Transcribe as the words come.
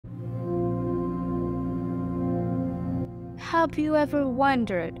Have you ever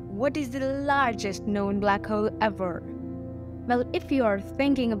wondered what is the largest known black hole ever? Well, if you are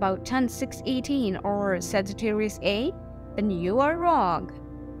thinking about Chandra 618 or Sagittarius A, then you are wrong.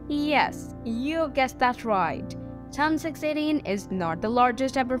 Yes, you guessed that right. Chandra 618 is not the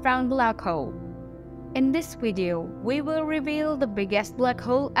largest ever found black hole. In this video, we will reveal the biggest black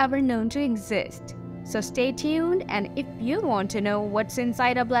hole ever known to exist. So stay tuned, and if you want to know what's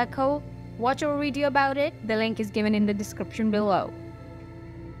inside a black hole, watch our video about it. The link is given in the description below.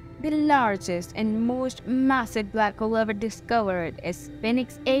 The largest and most massive black hole ever discovered is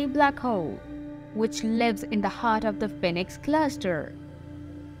Phoenix A black hole, which lives in the heart of the Phoenix cluster.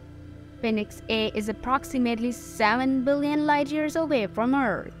 Phoenix A is approximately 7 billion light-years away from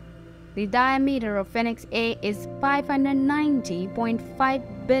Earth. The diameter of Phoenix A is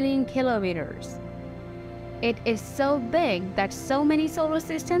 590.5 billion kilometers. It is so big that so many solar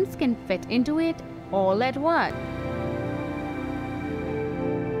systems can fit into it all at once.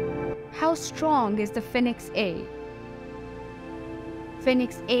 How strong is the Phoenix A?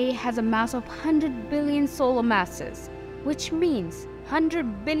 Phoenix A has a mass of 100 billion solar masses, which means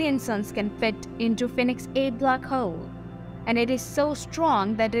 100 billion suns can fit into Phoenix A black hole. And it is so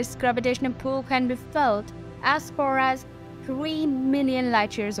strong that its gravitational pull can be felt as far as 3 million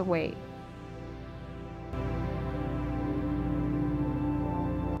light-years away.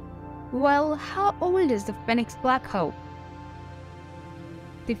 Well, how old is the Phoenix black hole?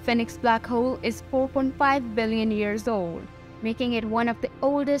 The Phoenix black hole is 4.5 billion years old, making it one of the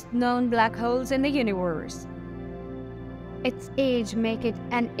oldest known black holes in the universe. Its age makes it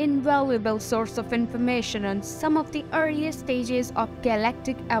an invaluable source of information on some of the earliest stages of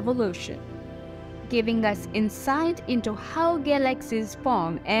galactic evolution, giving us insight into how galaxies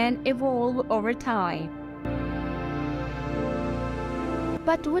form and evolve over time.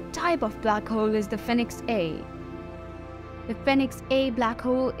 But what type of black hole is the Phoenix A? The Phoenix A black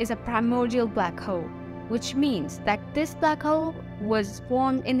hole is a primordial black hole, which means that this black hole was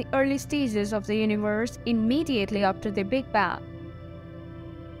formed in the early stages of the universe immediately after the Big Bang.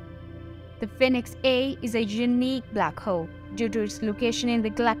 The Phoenix A is a unique black hole due to its location in the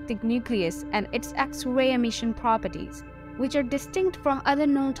galactic nucleus and its X-ray emission properties, which are distinct from other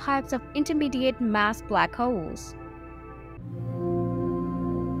known types of intermediate mass black holes.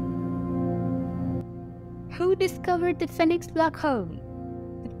 Who discovered the Phoenix black hole?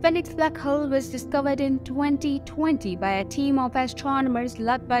 The Phoenix black hole was discovered in 2020 by a team of astronomers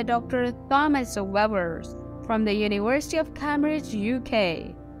led by Dr. Thomas Weber from the University of Cambridge,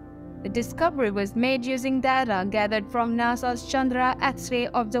 UK. The discovery was made using data gathered from NASA's Chandra X-ray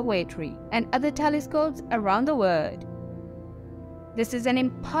Observatory and other telescopes around the world. This is an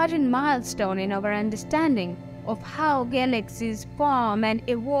important milestone in our understanding of how galaxies form and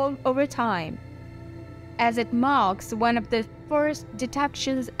evolve over time, as it marks one of the first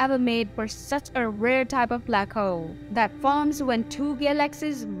detections ever made for such a rare type of black hole that forms when two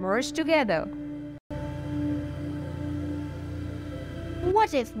galaxies merge together.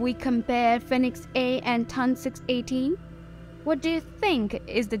 What if we compare Phoenix A and Chandra 618? What do you think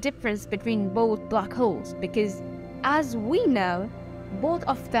is the difference between both black holes? Because as we know, both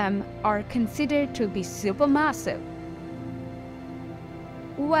of them are considered to be supermassive.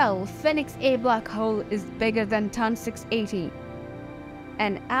 Well, Phoenix A black hole is bigger than Chandra 618.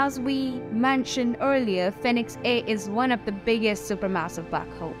 And as we mentioned earlier, Phoenix A is one of the biggest supermassive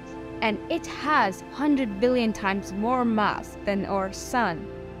black holes. And it has 100 billion times more mass than our Sun.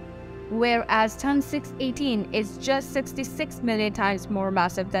 Whereas Chandra 618 is just 66 million times more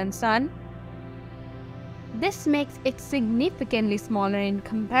massive than Sun. This makes it significantly smaller in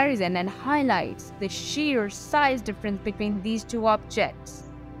comparison and highlights the sheer size difference between these two objects.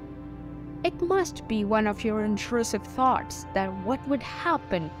 It must be one of your intrusive thoughts that what would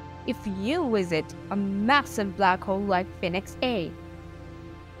happen if you visit a massive black hole like Phoenix A.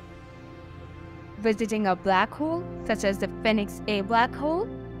 Visiting a black hole, such as the Phoenix A black hole,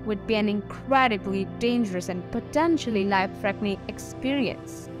 would be an incredibly dangerous and potentially life-threatening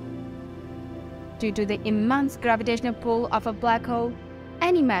experience. Due to the immense gravitational pull of a black hole,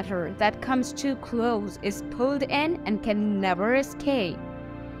 any matter that comes too close is pulled in and can never escape.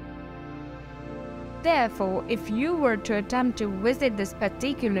 Therefore, if you were to attempt to visit this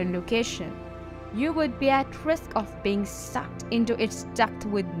particular location, you would be at risk of being sucked into its depth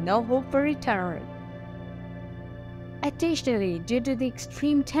with no hope for return. Additionally, due to the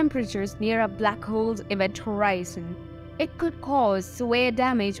extreme temperatures near a black hole's event horizon, it could cause severe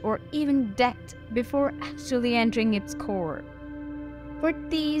damage or even death before actually entering its core. For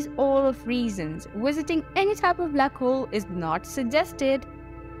these all of reasons, visiting any type of black hole is not suggested.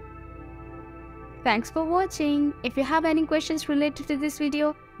 Thanks for watching. If you have any questions related to this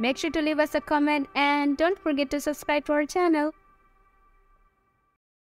video, make sure to leave us a comment and don't forget to subscribe to our channel.